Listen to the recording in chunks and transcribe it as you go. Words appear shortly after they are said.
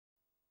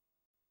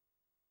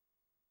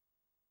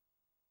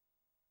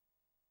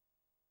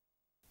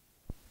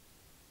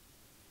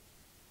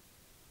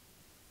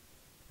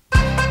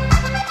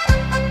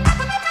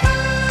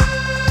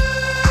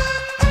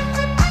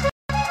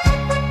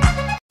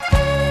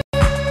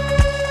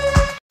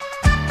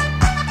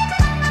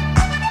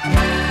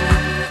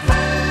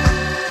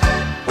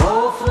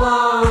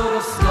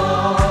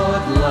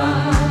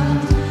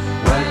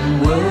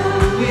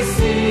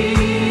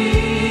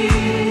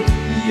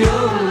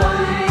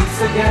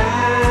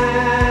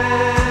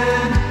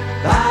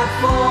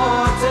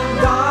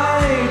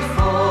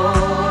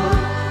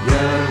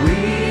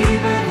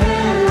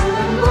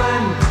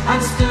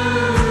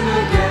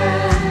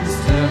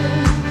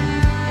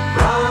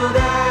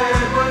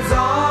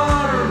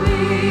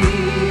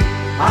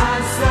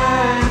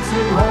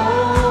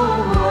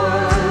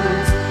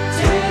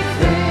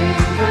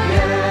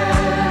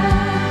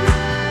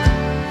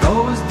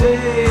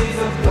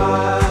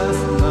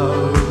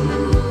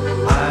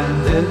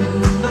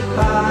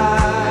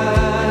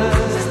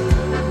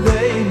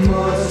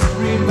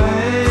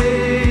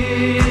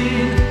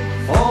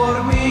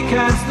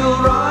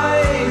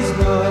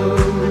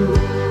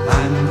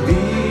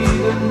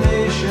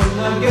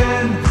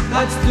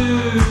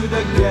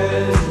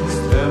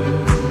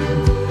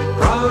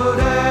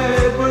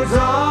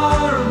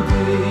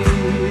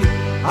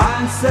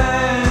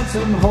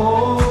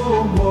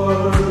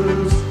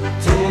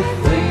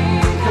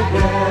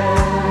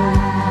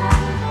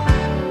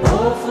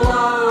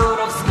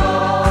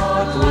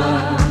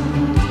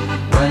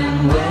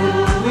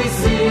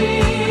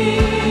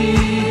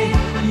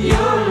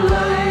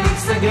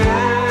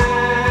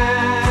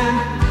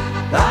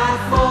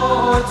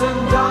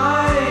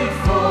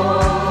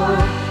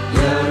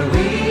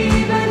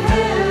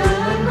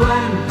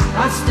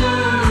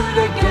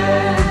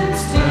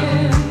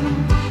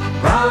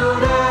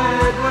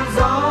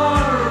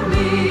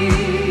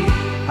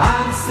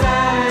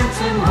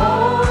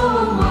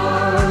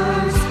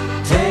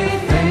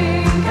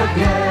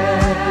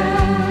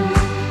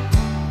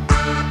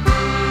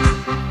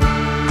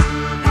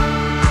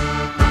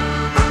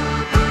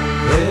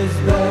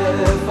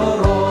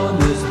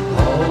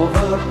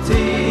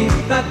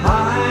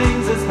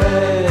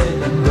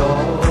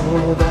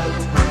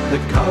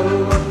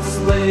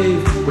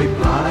we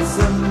pass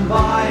them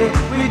by,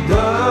 we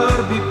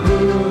dare be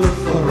proof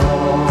for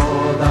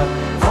all that,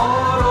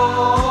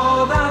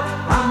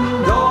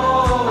 and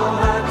all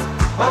that,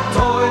 our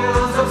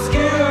toils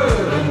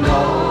obscure and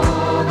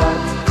all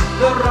that.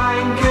 The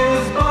rank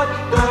is but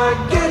the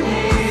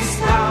guinea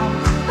stamp,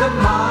 the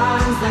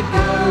man's the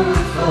good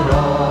for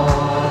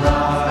all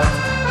that.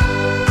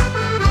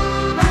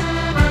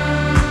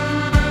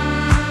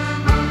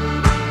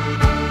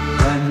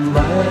 Then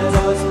let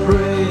us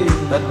pray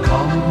that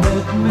come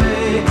it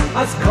may,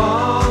 as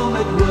come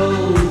it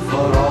will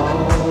for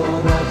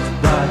all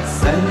that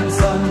sense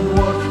and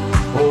worth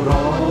for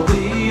all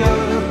the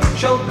earth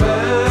shall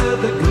bear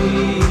the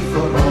grief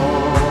for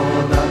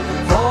all that,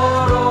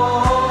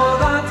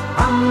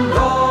 and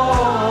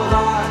all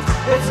that.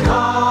 It's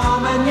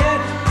coming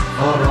yet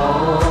for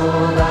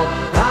all that,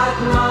 that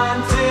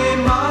mighty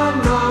man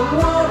the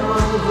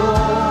world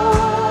o'er.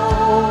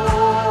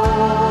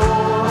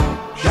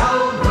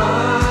 Shall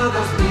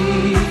brothers be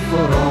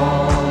for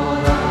all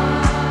that.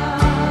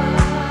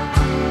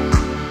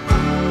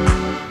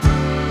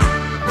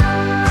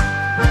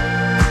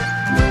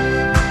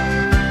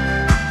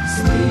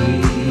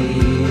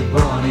 Sleep,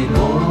 bonny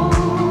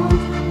boat,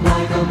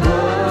 like a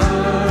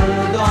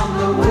bird on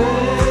the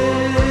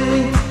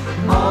way.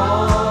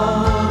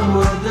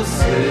 Onward the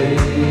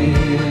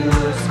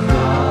sailors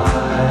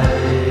cry.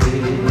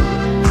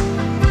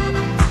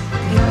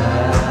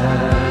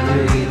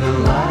 Carry the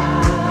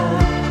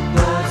lad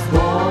that's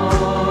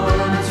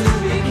born to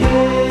be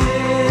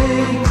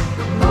king,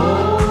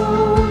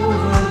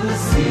 over the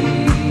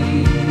sea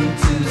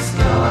to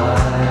sky.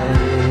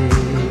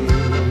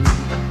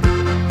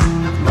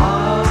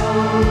 Loud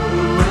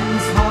the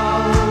winds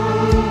howl,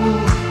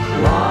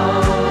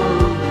 loud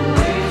the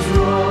waves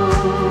roar,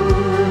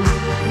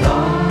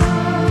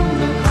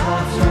 thunder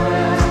claps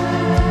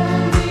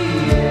rend the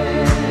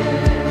air.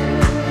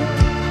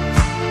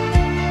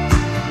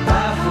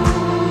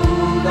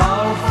 Baffled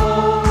our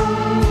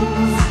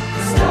foes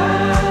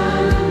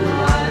stand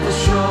by the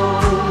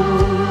shore,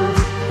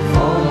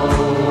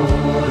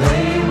 follow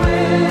they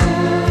will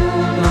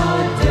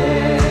not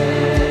dare.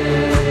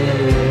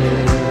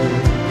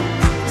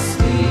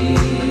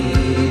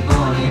 Sleep,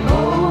 bonny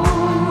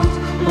boat,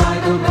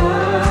 like a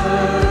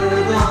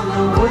bird on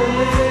the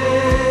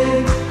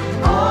wing.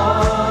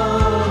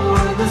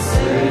 Onward the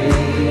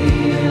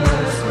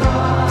sailors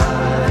cry.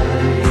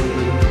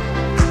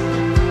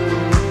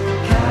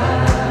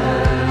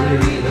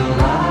 Carry the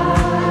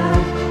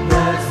lad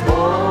that's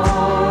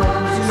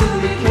born to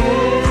be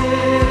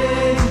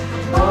king,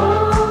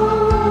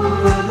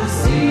 over the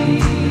sea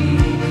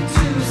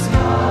to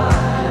sky.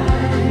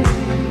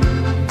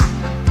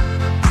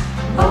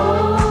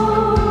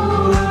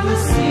 Over the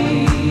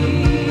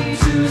sea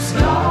to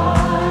sky.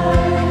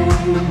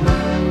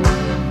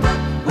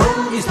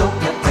 Will you stop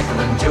your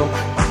tickling joke?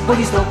 Will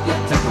you stop your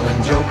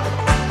tickling joke?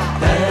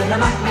 Then I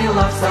make me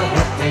laugh so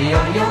hefty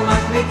or you'll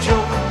make me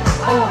choke.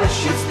 Oh,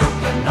 wish you'd stop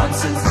your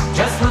nonsense,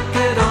 just look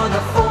at all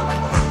the folk.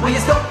 Will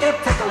you stop your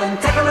tickling,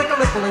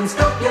 tickling,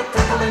 stop your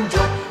tickling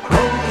joke?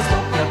 Will you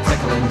stop your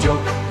tickling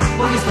joke?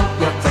 Will you stop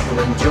your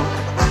tickling joke?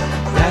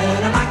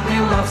 Then I make me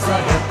laugh so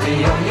hefty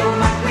or you'll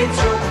make me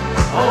choke.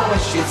 Oh,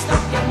 wish you'd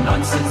stop your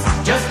nonsense,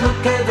 just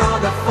look at all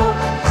the folk.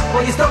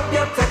 Will you stop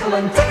your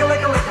tickling,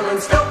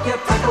 stop your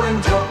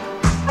tickling joke?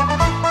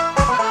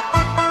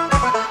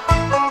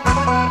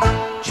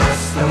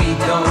 Just a wee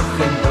doch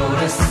and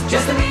Doris,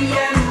 just a wee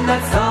and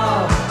that's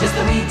all. Just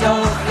a wee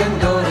doch and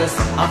Doris,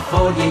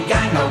 afore ye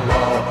gang a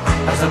war.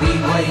 There's a wee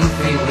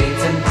wifey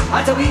waiting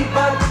at a wee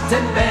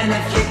button ben.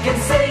 If you can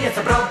say it's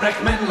a broad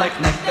brickman like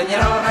Nick, then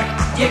you're alright,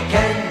 you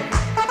can.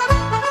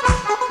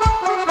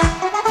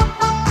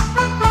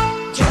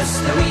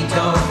 Just a wee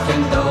doch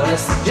and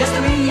Doris, just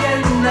a wee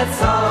and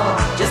that's all.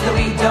 Just a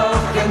wee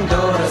doch and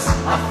Doris,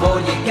 afore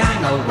ye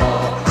gang a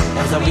war.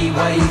 There's a wee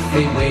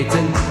wifey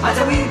waiting at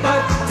a wee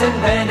button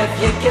ben. If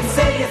you can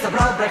say it's a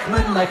broad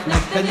brickman like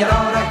Nick, then you're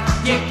alright,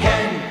 you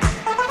can.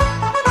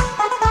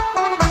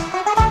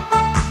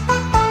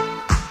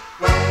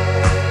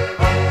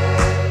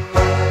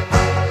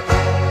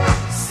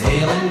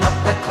 Sailing up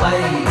the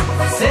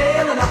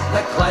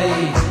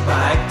Clyde,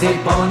 back to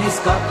bonny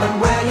Scotland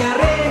where your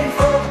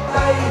rainfolk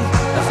died.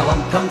 There's a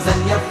lump comes in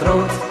your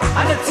throat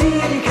and a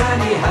tear you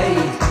can't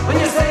hide when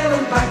you're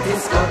sailing back to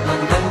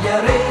Scotland in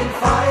your rain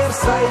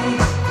fireside.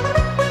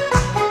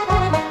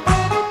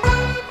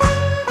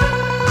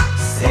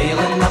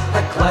 Sailing up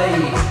the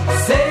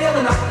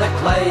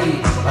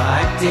Clyde,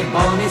 back to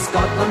bonny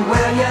Scotland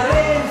where your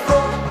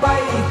rainfolk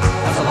died.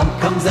 There's a lump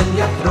comes in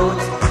your throat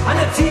and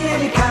a tear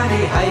you can't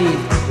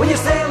hide when you're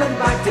sailing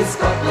back to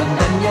Scotland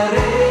in your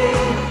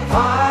rain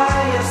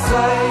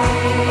fireside.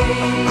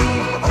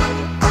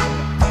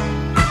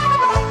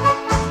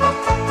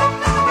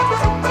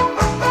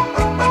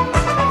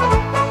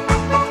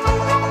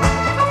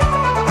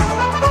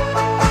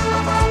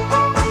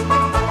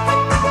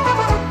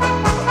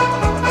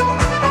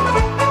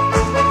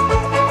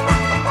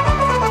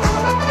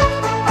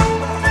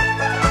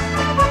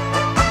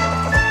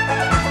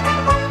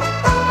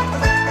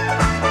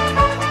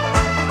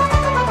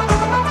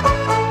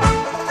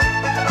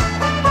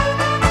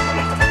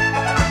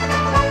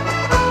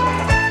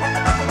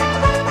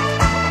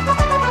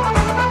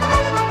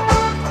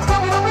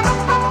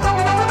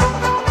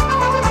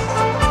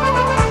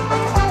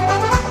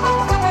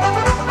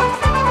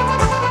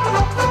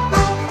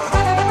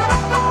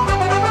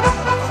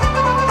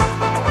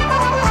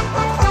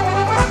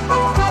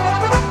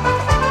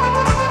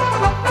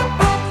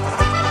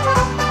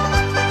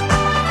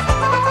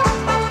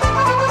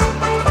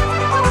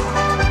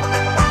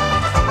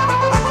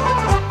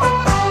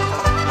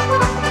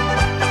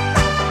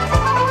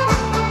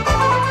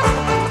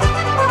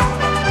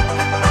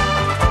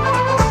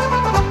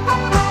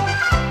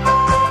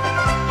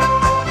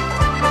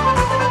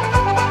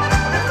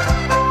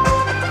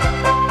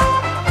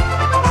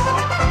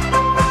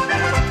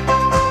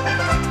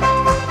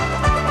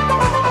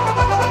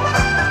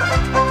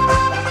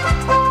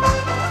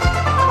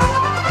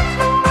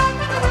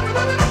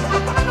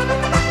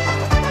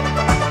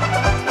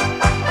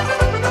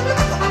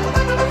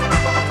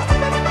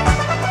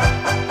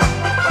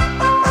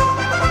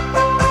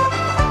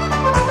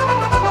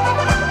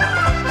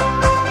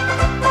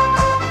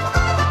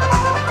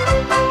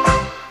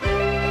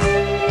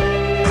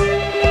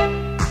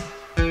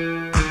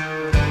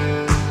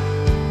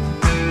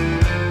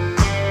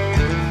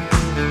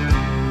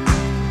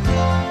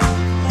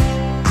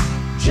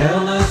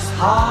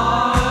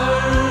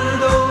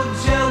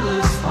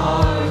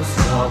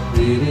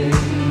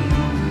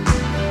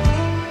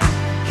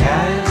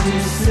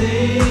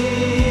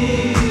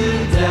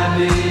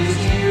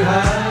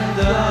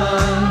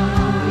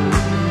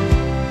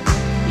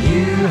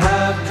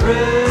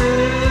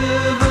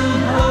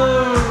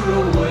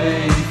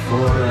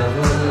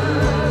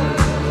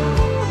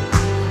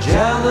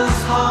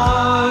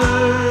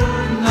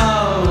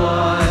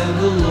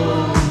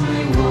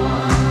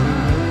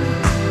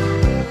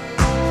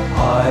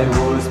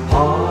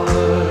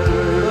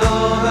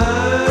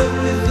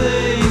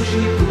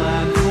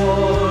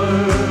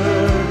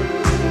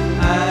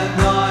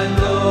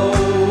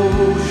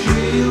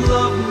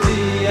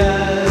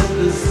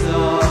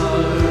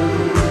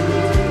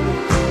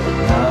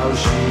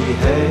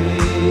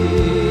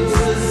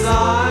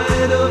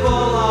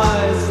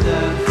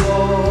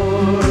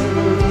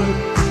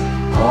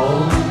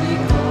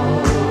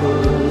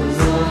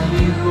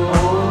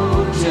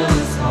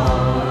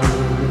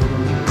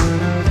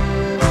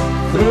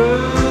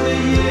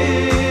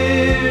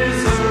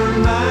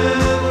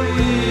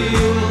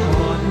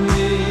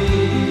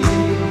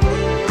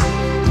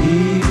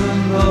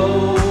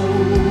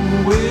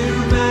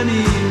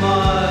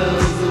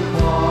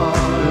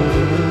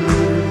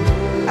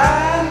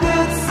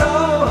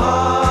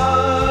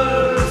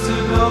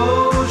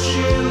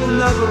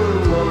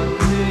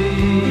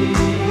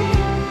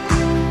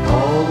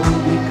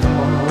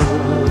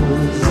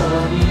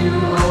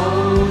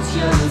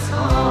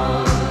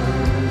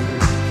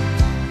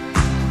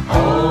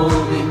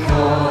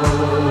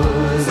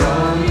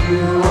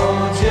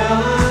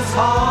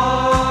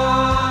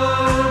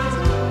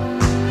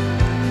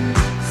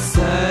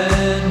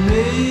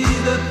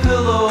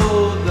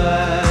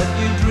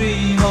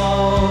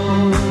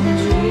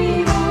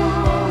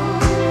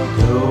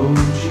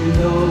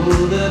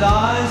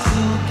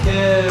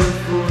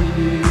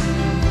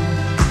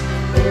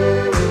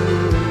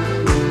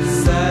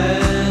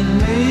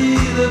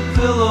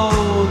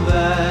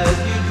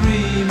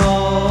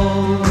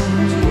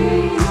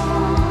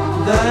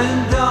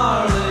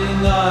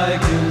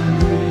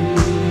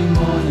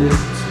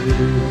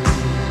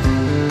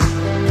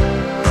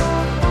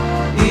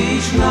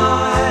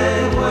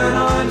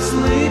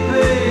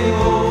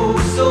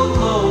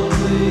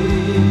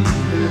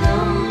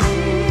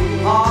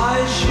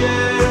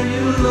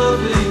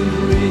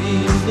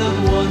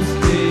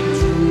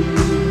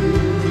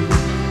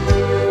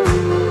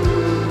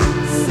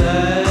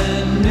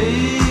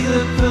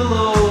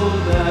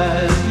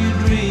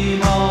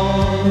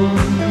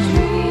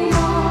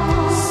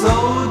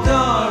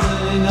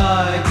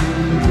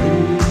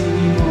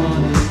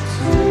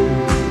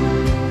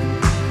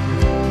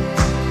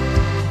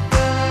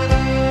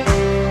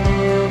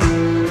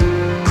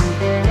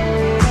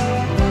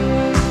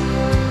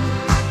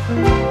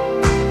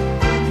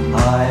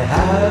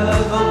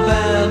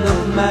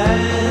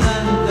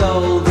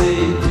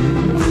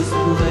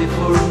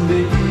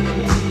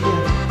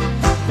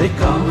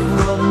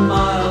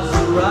 miles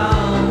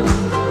around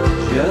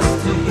just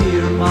to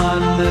hear my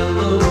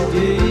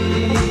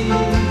melodies.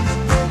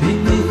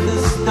 Beneath the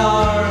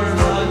stars,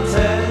 my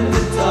 10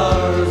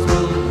 guitars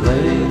will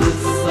play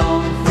this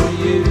song for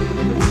you.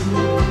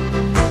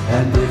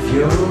 And if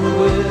you're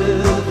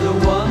with the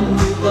one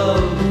you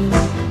love,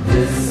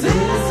 this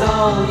is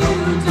all you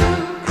do.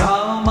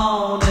 Come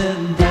on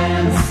and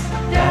dance,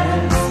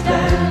 dance,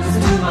 dance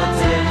to my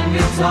 10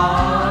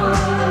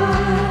 guitars.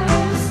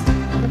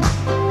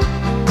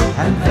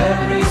 And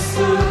very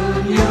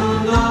soon you'll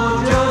know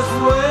just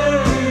where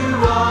you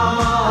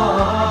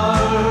are.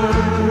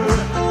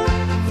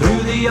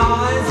 Through the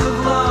eyes of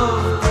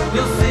love,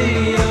 you'll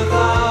see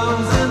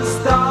 1,000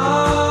 stars.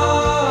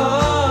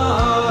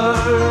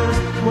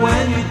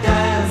 When you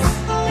dance,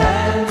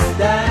 dance,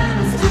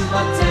 dance to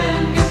my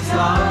 10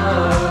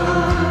 guitars.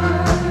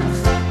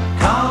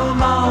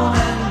 Come on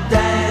and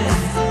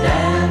dance,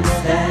 dance,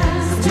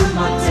 dance to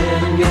my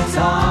 10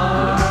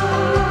 guitars.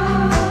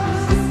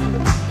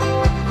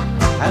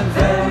 And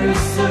very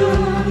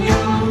soon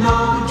you'll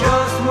know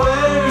just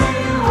where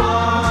you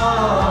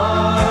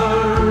are.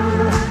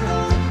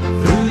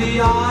 Through the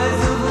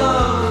eyes of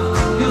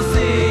love, you'll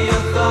see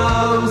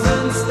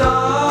 1,000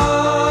 stars.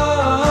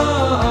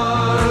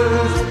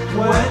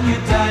 When you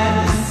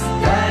dance,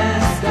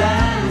 dance,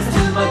 dance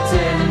to my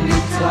 10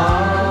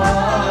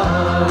 guitars.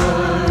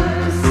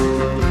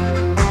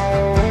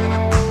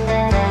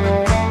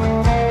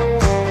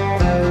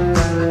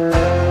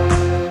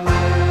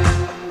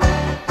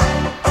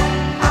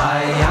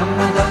 I am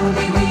a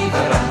Dundee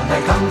weaver and I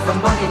come from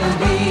Buckhaven.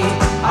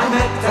 I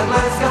met a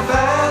Glasgow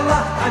fella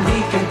and he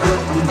came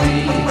courting me.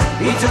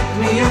 He took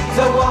me out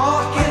to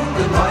walking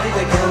down by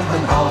the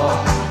Kelvin Hall,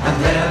 and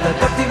there the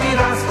dirty wee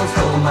rascal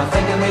stole my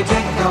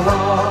thingamajig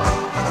galore.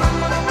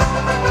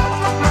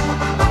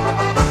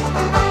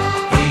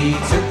 He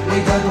took me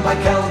down by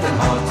Kelvin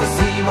Hall to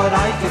see what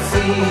I could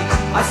see.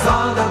 I saw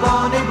the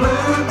bonny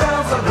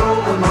bluebells are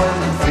growing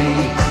wild and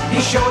free. He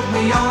showed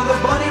me all the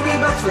bonny wee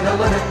birds with a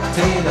limit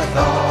to the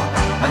thaw,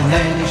 and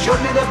then he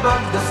showed me the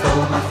bird that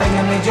stole my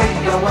thingamajig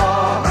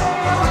galore.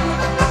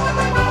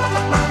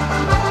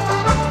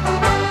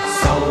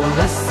 So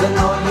listen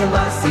all you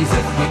lassies,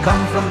 if you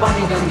come from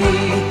bonny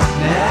Dundee,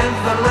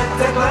 never let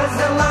the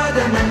Glasgow lad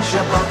an inch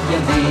above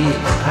your knee,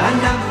 and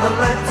never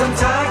let him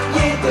tag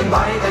ye down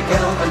by the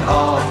Kelvin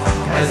Hall.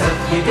 'Cause if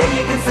you do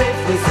you can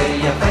safely say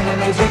your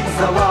thingamajig's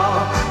a war.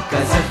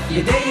 'Cause if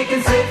you do you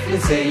can safely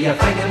say your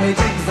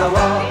thingamajig's a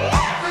war.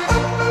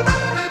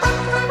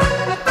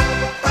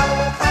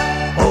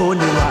 Oh,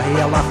 now I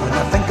hear laugh when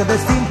I think of the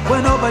scene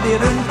when nobody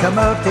round come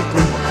out to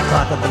clean,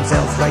 clattered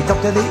themselves right up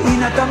to the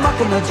een at the muck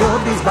in the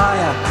Geordie's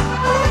byre.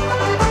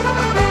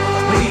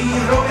 Lee,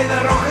 Rory the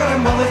rocker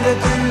and Molly the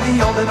two, the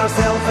old and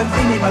herself and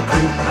Beanie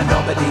McCrew, and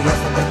nobody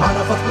else but the pan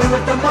of a blue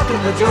at the muck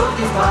in the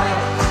Geordie's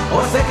byre.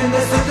 Oh, second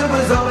the suitor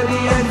was already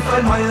in,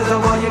 for miles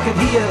away you could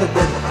hear the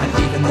din, and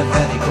even the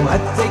ferry go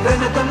had to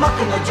grin at the muck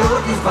in the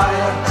Geordie's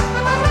byre.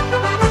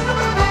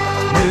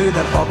 Now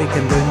the Bobby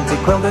came down to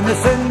quilt in the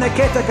sun, the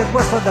cater could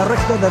whistle the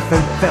richt of the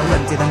food, fell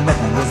into the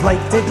midden, was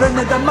like to drown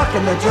at the muck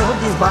in the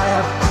Geordie's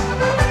byre.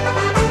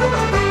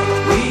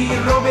 Wee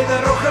Robbie the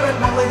rocker and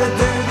Molly the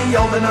two, the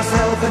old and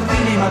herself and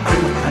Beanie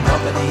McCrew, and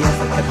nobody else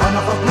but the pan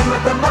of a blue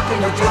at the muck in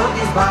the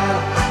Geordie's byre.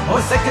 Oh,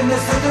 second the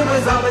suitor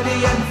was already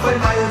in, 5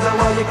 miles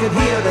away you could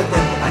hear the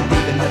din, and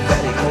even the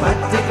ferry go had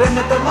to grin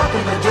at the muck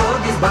in the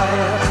Geordie's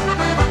byre.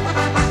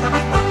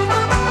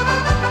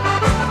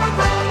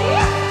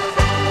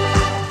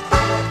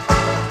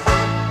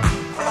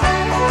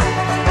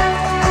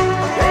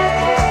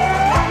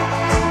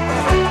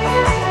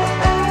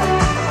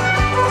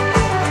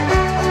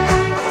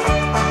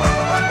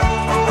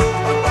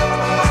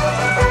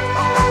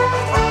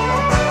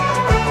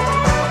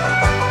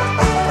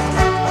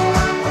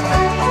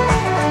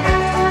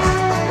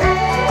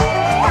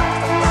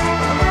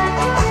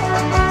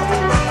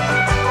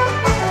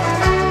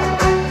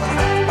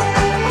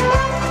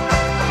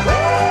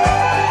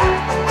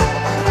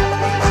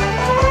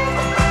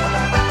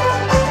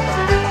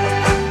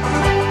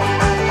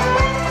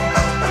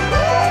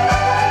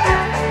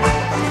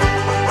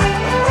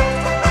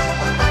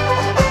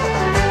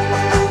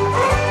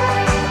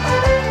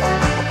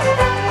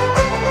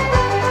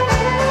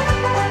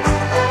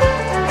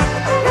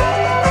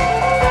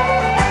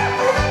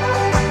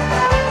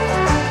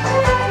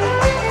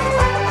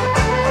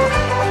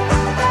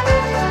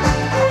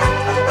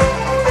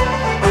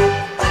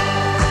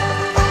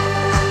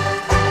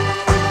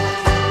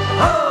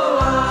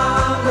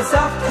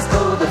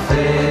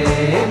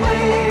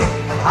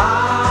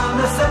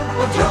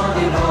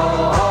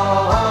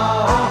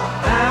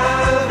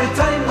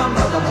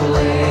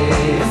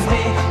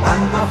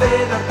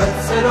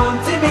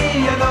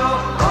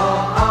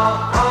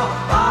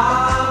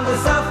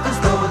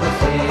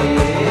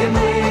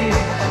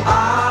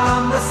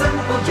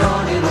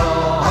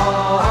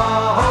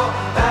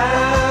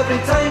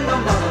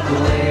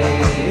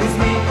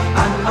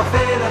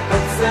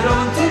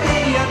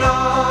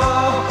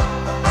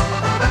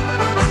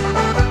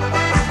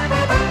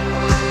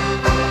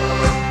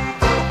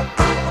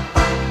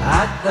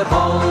 the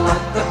ball,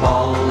 at the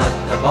ball,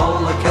 at the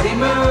ball of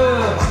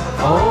Kerrymoor,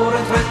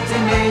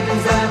 24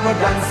 maidens there were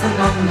dancing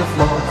on the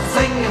floor,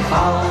 singing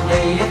foul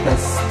day at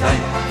this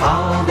time,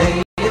 foul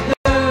day at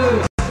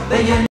new. The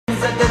yins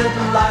that did it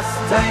last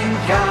time,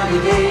 canny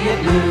day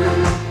at new.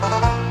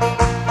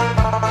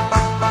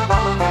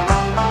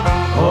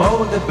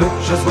 Oh, the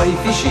butcher's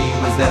wifey, she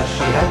was there,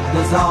 she had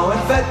the zaw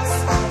and fits,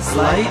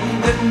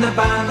 sliding down the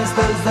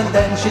banisters and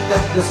then she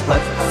did the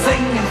split,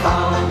 singing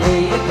foul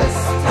day at this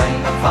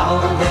time, foul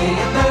day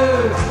at new.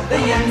 The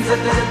yins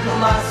that did it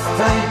last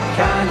time,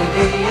 canny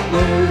day at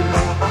new.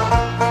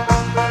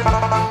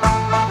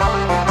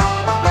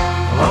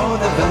 Oh,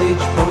 the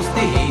village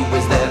postie, he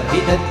was there, he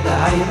did the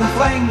Highland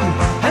fling,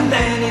 and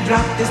then he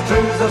dropped his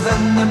trousers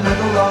in the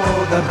middle of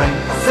the ring,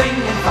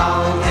 singing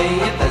foul day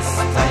at this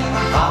time,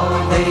 foul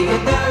day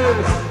at new.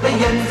 The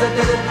yins that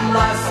did it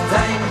last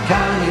time,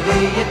 canny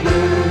day at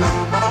new.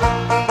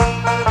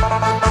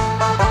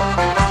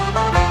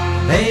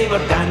 They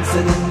were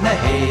dancing in the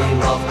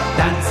hayloft,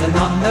 dancing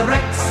on the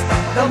ricks.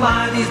 The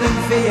laddies in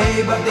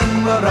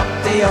Aberdeen were up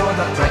to all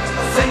the tricks,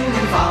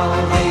 singing foul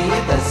day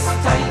at this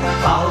time,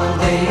 foul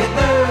day at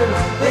new.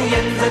 The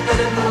yins that did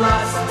it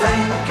last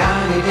time,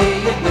 canny day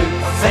at new.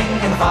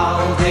 Singing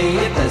foul day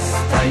at this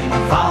time,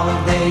 foul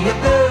day at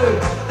new.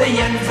 The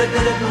yins that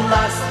did it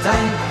last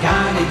time,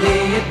 canny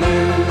day at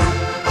new.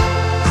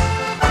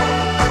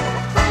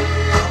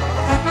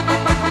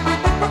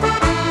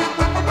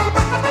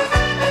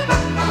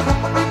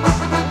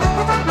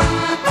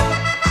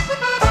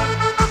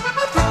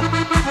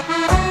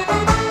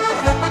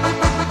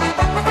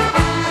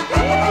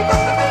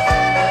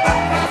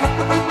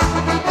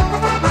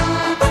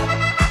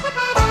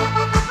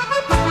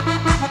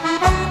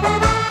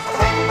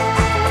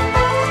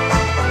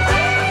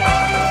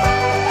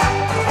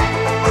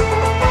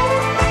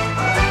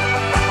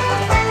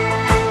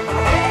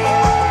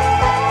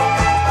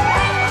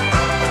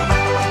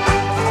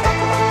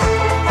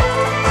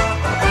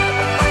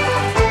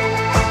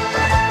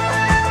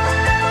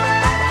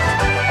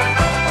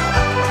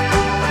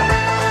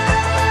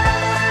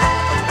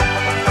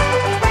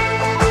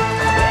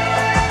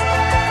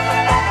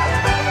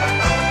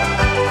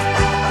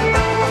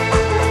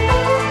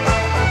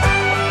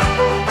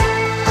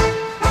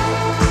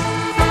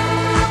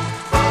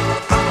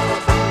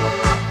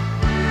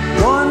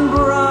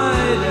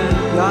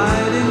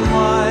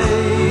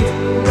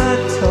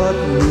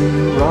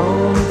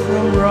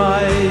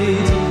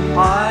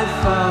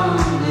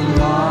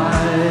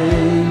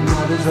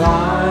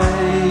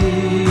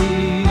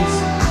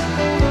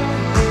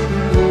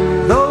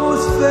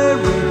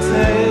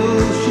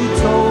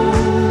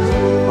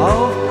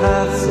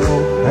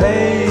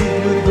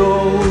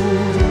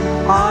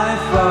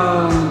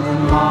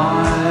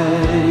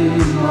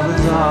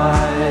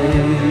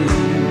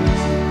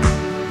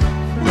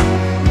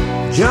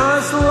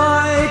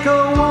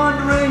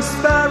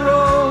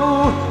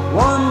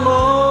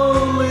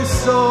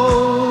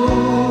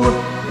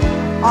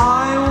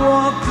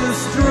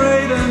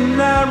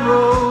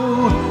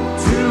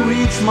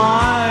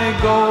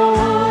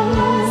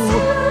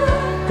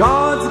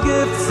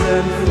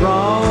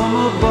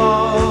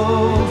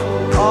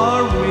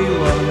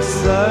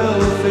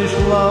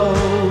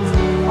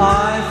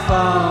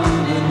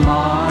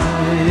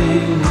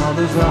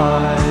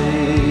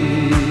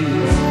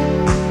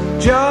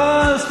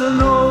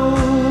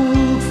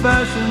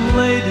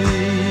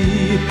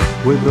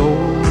 With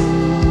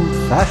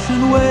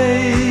old-fashioned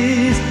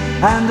ways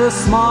and a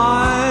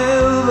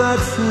smile that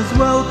says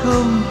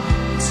welcome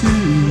to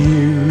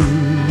you.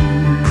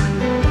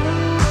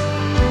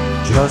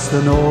 Just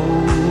an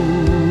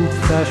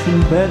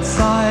old-fashioned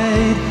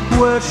bedside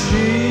where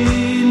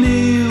she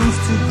kneels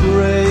to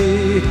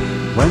pray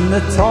when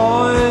the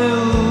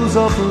toils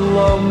of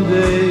long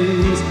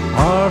days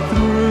are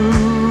through.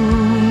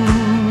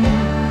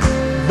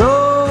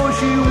 Though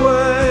she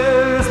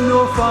wears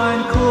no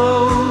fine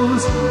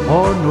clothes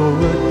or no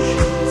rich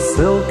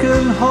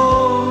silken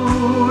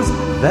hose,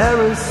 there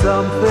is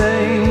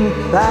something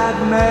that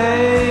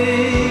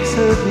makes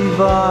her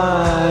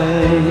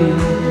divine.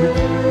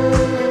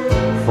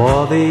 For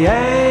the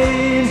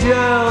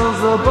angels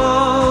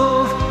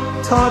above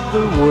taught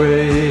the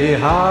way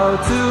how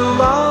to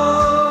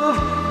love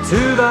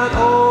to that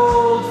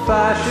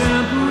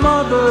old-fashioned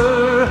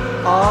mother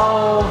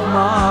of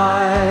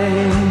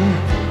mine.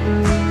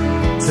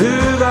 To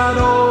that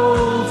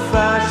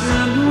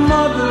old-fashioned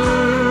mother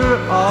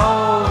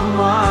of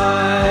mine.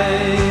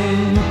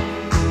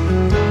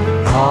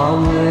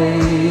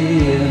 Away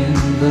in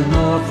the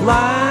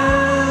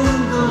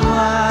Northland, the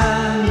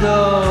land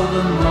of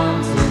the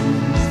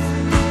mountains,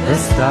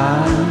 there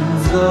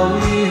stands the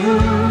wee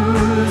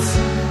house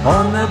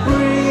on the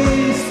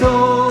breeze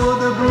o'er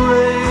the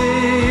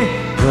brae,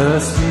 the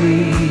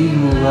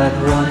streamlet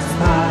runs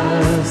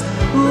past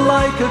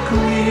like a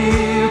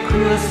clear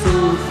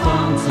crystal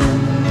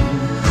fountain.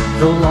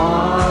 The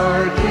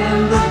lark in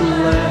the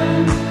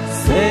glen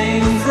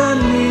sings a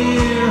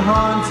near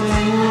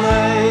haunting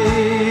lay.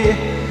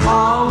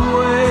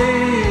 Away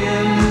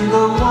in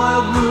the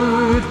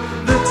wildwood,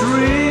 the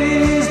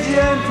trees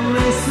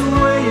gently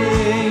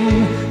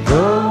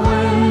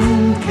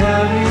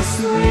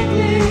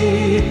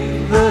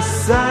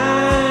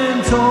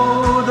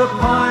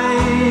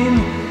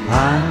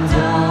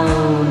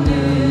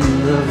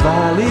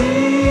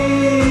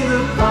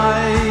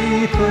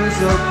papers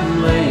are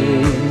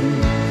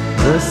playing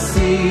the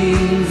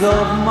scenes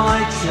of my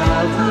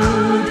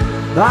childhood,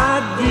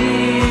 that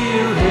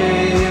dear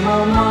home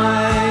of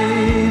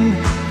mine,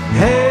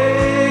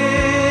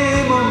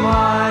 home of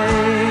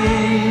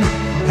mine,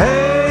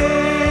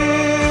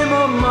 home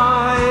of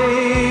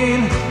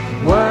mine,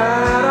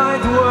 where I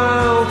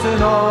dwelt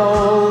in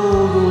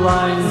Auld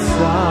Lang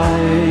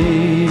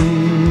Syne.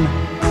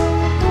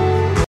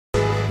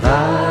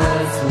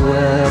 That's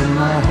where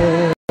my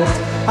head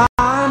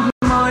and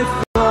my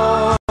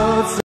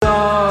thoughts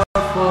are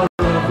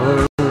forever,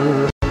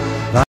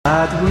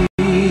 that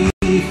wee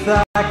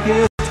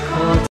thatched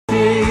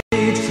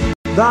cottage,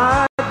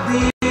 that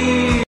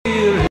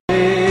dear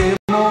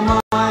home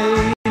of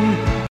mine,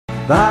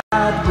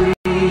 that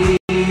wee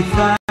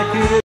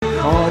thatched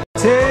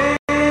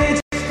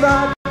cottage,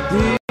 that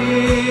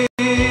dear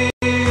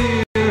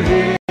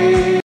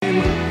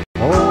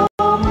home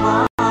of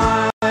mine.